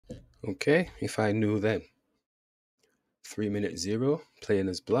Okay, if I knew then. 3-minute 0, playing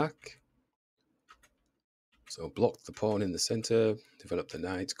as black. So blocked the pawn in the center, developed the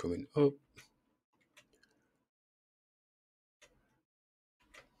knight coming up.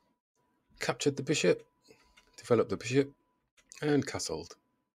 Captured the bishop, developed the bishop, and castled.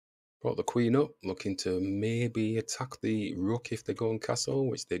 Brought the queen up, looking to maybe attack the rook if they go on castle,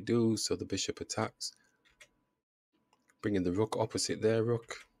 which they do, so the bishop attacks. Bringing the rook opposite their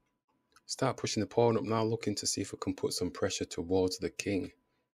rook. Start pushing the pawn up now, looking to see if we can put some pressure towards the king.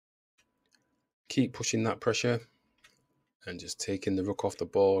 Keep pushing that pressure and just taking the rook off the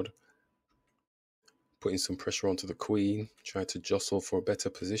board. Putting some pressure onto the queen, trying to jostle for a better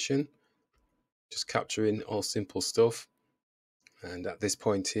position. Just capturing all simple stuff. And at this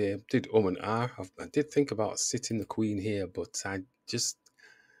point here, did and ah. I did think about sitting the queen here, but I just...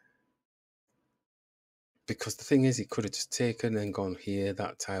 Because the thing is, he could have just taken and gone here,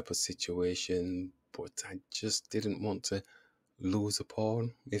 that type of situation. But I just didn't want to lose a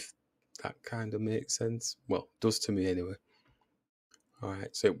pawn, if that kind of makes sense. Well, does to me anyway.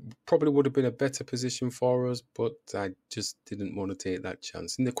 Alright, so it probably would have been a better position for us, but I just didn't want to take that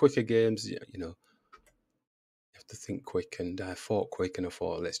chance. In the quicker games, you know, you have to think quick, and I thought quick and I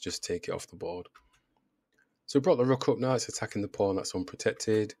thought, let's just take it off the board. So we brought the rook up now, it's attacking the pawn that's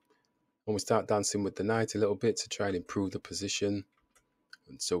unprotected. And we start dancing with the knight a little bit to try and improve the position.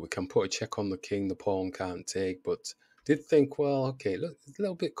 And so we can put a check on the king, the pawn can't take, but did think, well, okay, look, it's a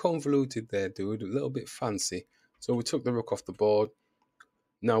little bit convoluted there, dude, a little bit fancy. So we took the rook off the board.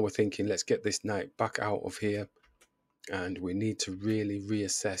 Now we're thinking, let's get this knight back out of here, and we need to really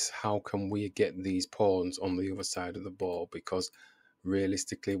reassess how can we get these pawns on the other side of the board, because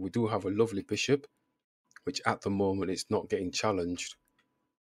realistically we do have a lovely bishop, which at the moment it's not getting challenged,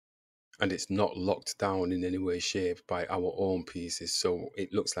 and it's not locked down in any way shape by our own pieces, so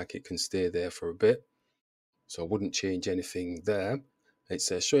it looks like it can stay there for a bit. So I wouldn't change anything there.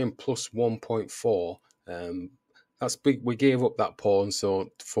 It's showing plus 1.4. That's big. We gave up that pawn, so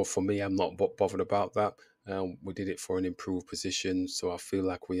for me, I'm not bothered about that. We did it for an improved position, so I feel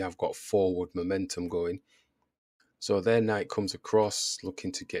like we have got forward momentum going. So their knight comes across,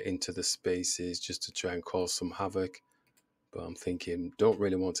 looking to get into the spaces just to try and cause some havoc. But I'm thinking, don't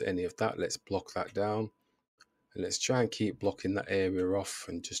really want any of that. Let's block that down. And let's try and keep blocking that area off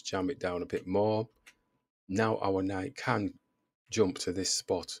and just jam it down a bit more. Now our knight can jump to this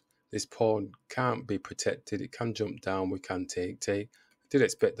spot. This pawn can't be protected. It can jump down. We can take. I did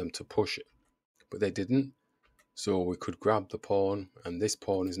expect them to push it, but they didn't. So we could grab the pawn, and this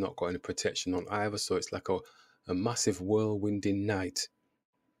pawn has not got any protection on either. So it's like a massive whirlwinding knight.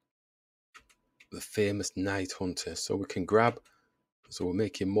 The famous knight hunter. So we can grab. So we're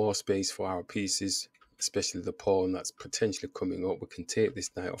making more space for our pieces, especially the pawn that's potentially coming up. We can take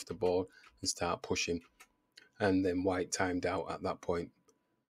this knight off the board and start pushing. And then white timed out at that point.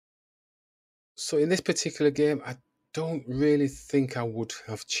 So in this particular game, I don't really think I would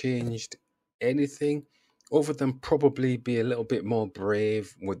have changed anything other than probably be a little bit more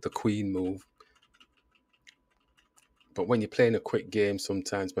brave with the queen move. But when you're playing a quick game,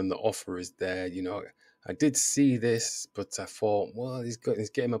 sometimes when the offer is there, you know, I did see this, but I thought, well, he's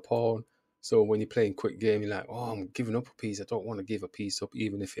getting a pawn. So when you're playing quick game, you're like, oh, I'm giving up a piece. I don't want to give a piece up,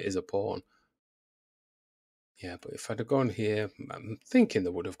 even if it is a pawn. Yeah, but if I'd have gone here, I'm thinking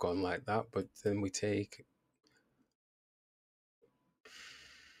they would have gone like that, but then we take...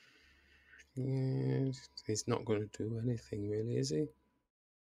 Yeah, he's not going to do anything really, is he?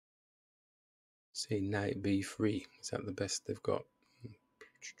 Say knight b3. Is that the best they've got?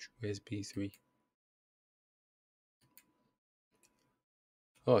 Where's b3?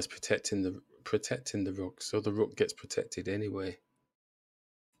 Oh, it's protecting the rook, so the rook gets protected anyway.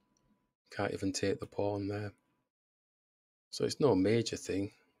 Can't even take the pawn there. So it's no major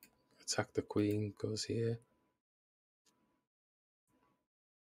thing. Attack the queen, goes here.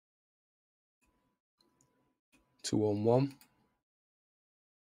 Two on one.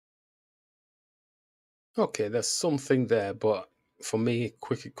 Okay, there's something there, but for me,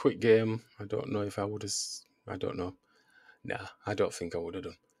 quick game, I don't know if I would have... I don't know. Nah, I don't think I would have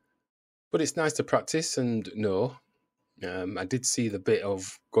done. But it's nice to practice and know. I did see the bit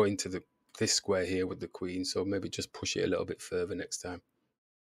of going to this square here with the queen, so maybe just push it a little bit further next time.